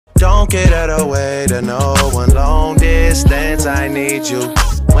get out of way to no one. Long distance, I need you.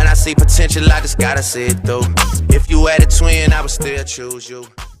 When I see potential, I just gotta see it through. If you had a twin, I would still choose you.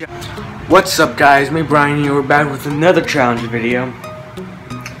 What's up, guys? Me, Brian here. We're back with another challenge video.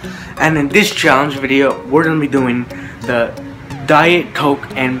 And in this challenge video, we're gonna be doing the Diet Coke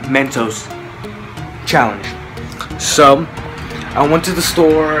and Mentos challenge. So, I went to the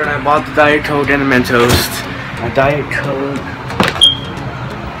store and I bought the Diet Coke and the Mentos. My Diet Coke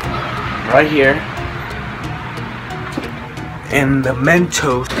right here, and the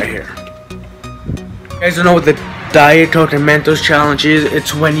Mentos right here. You guys don't know what the Diet Coke and Mentos challenge is?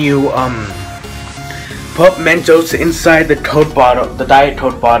 It's when you put Mentos inside the Coke bottle, the Diet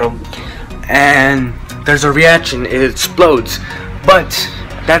Coke bottle, and there's a reaction. It explodes. But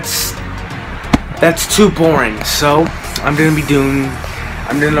that's too boring. So I'm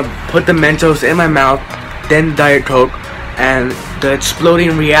gonna put the Mentos in my mouth, then Diet Coke, and the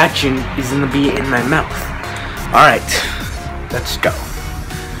exploding reaction is gonna be in my mouth. Alright, let's go.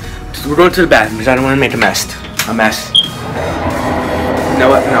 So we're going to the bathroom because I don't want to make a mess. You know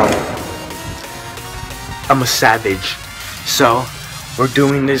what? No. I'm a savage. So we're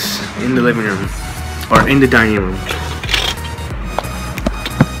doing this in the living room. Or in the dining room.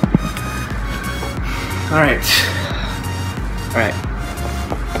 Alright. Alright.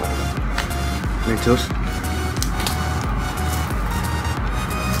 Mentos.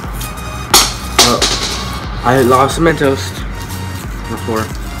 I lost the Mentos before.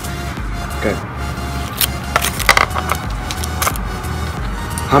 Okay.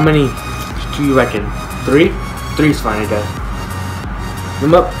 How many do you reckon? 3? 3's fine, I guess.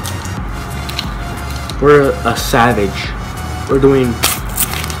 Them up. We're a savage. We're doing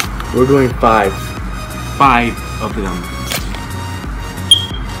 5. 5 of them.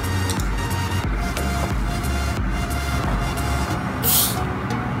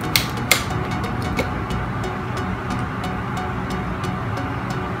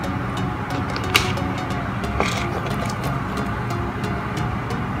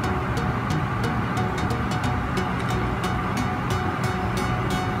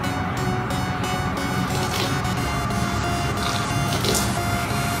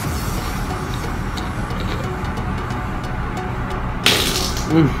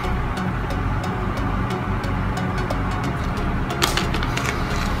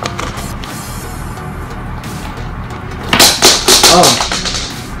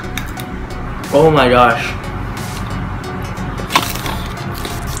 Oh my gosh.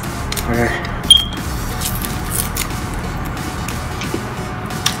 Okay.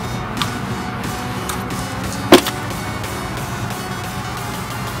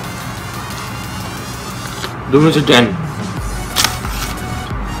 Do this again.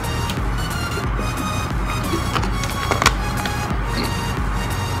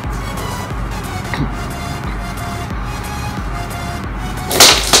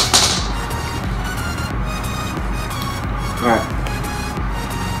 Alright.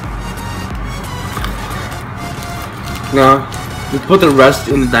 Now, let's put the rest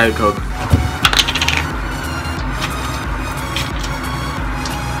in the Diet Coke.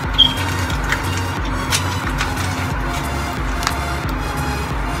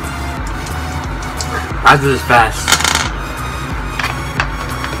 I do this fast.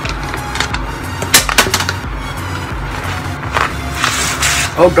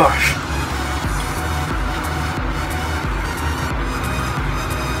 Oh gosh.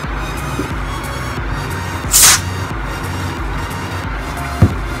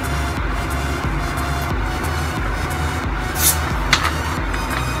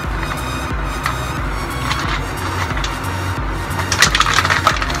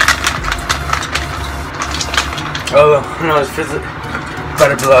 Oh no, it's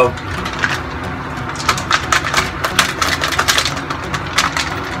better below.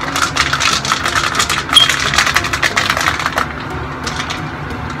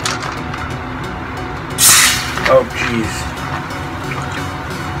 Oh jeez.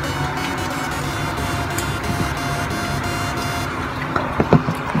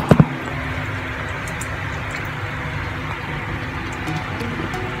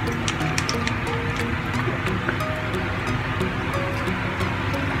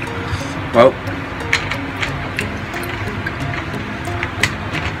 Well,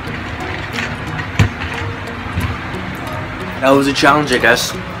 that was a challenge, I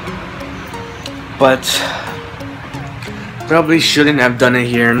guess. But probably shouldn't have done it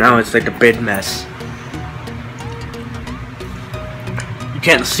here. Now it's like a big mess. You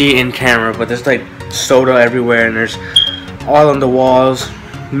can't see it in camera, but there's like soda everywhere, and there's all on the walls.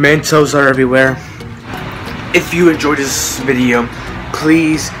 Mentos are everywhere. If you enjoyed this video,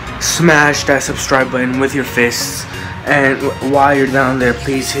 please smash that subscribe button with your fists. And while you're down there,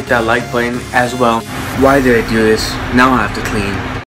 please hit that like button as well. Why did I do this? Now I have to clean.